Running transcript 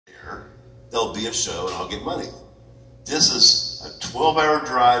there'll be a show and I'll get money. This is a 12-hour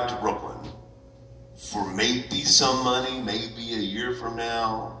drive to Brooklyn for maybe some money, maybe a year from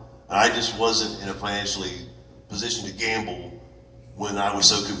now. And I just wasn't in a financially position to gamble when I was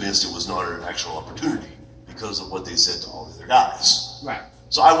so convinced it was not an actual opportunity because of what they said to all the other guys. Right.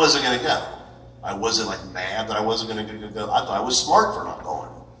 So I wasn't going to go. I wasn't like mad that I wasn't going to go. I thought I was smart for not going.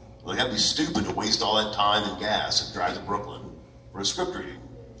 Like, I'd be stupid to waste all that time and gas and drive to Brooklyn for a script reading.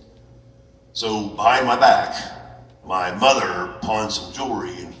 So behind my back, my mother pawned some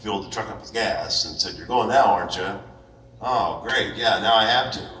jewelry and filled the truck up with gas and said, "You're going now, aren't you?" "Oh, great, yeah, now I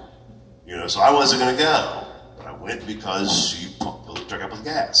have to." You know, so I wasn't going to go, but I went because she filled the truck up with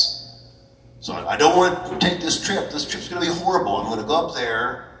gas. So I don't want to take this trip. This trip's going to be horrible. I'm going to go up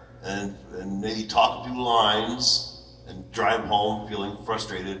there and maybe talk a few lines and drive home feeling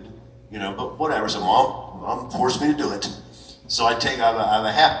frustrated, you know, but whatever. So mom forced me to do it. So I have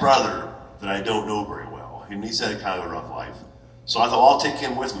a half brother that I don't know very well, and he's had kind of a rough life. So I thought, well, I'll take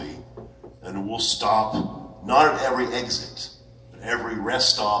him with me, and we'll stop, not at every exit, but every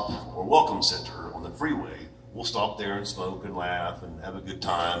rest stop or welcome center on the freeway. We'll stop there and smoke and laugh and have a good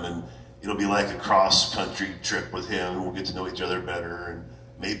time, and it'll be like a cross-country trip with him, and we'll get to know each other better, and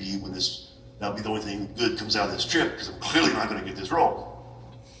maybe that'll be the only thing good comes out of this trip, because I'm clearly not going to get this role.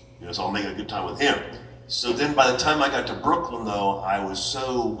 You know, so I'll make a good time with him. So then by the time I got to Brooklyn, though, I was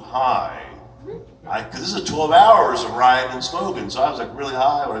so high, because this is 12 hours of riding and smoking, so I was like really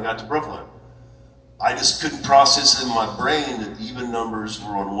high when I got to Brooklyn. I just couldn't process in my brain that even numbers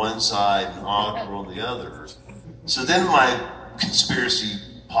were on one side and odd were on the other. So then my conspiracy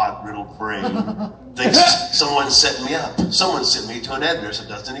pot-riddled brain thinks someone set me up. Someone sent me to an address that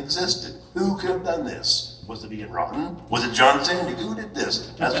doesn't exist. Who could have done this? Was it Ian Rotten? Was it John Sandy? Who did this?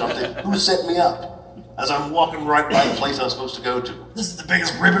 That's something. Who set me up? As I'm walking right by the place I'm supposed to go to. This is the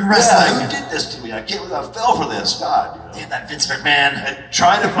biggest ribbon wrestling. Yeah, who did this to me? I can't believe I fell for this. God, you know. Damn that Vince McMahon. And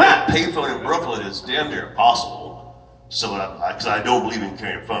trying to find a payphone in Brooklyn is damn near impossible. So, because I don't believe in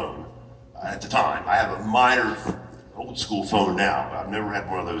carrying a phone at the time. I have a minor old school phone now, but I've never had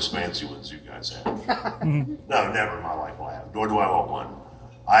one of those fancy ones you guys have. No, never in my life will I have. Nor do I want one.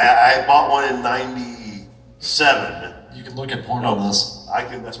 I bought one in '97. You can look at porn on this.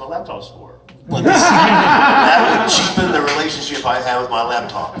 That's what my laptop's for. But this That would cheapen the relationship I have with my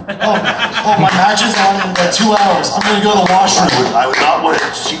laptop. oh, my match is on in 2 hours. I'm going to go to the washroom. I would not want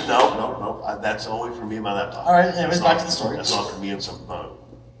to cheat. No. That's only for me and my laptop. All right, anyways, back to the story. That's not for me and some phone.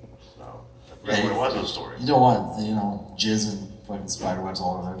 No. That's what it was in the story. You don't want, jizz and fucking spider webs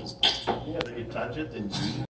all over there. Just... Yeah, then you touch it and